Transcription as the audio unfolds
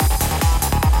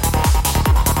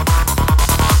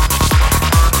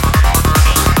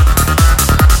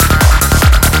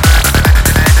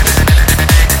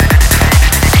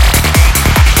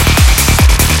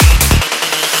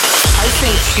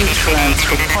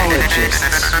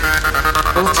anthropologists.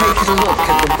 We'll take a look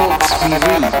at the books we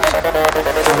read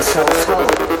on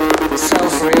self-help,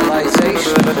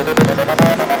 self-realization,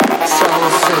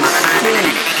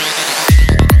 self-esteem.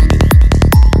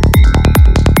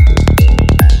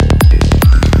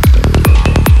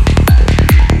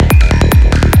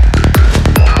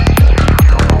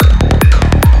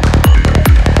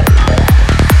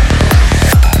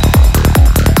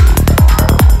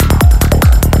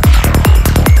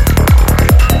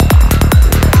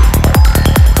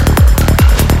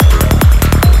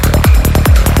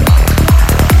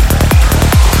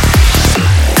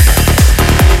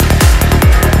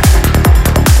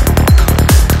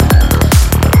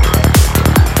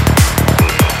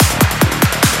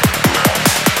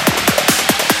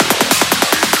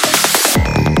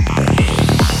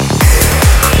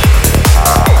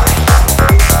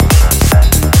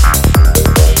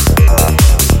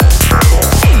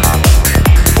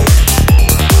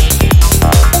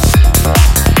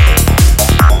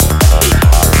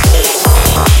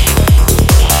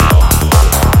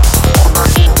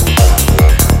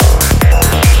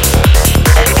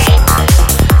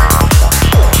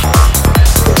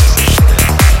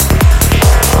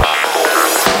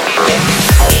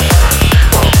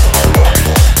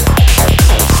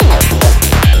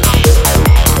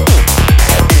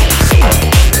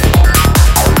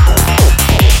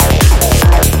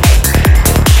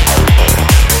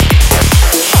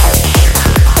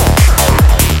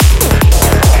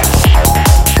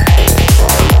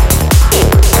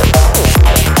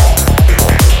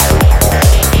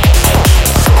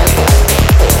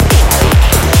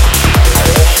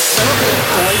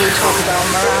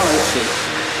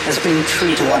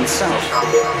 True to oneself.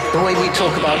 The way we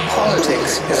talk about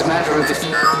politics is a matter of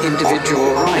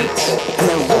individual rights. And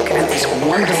then look at this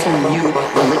wonderful new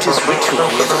religious ritual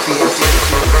we've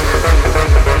created.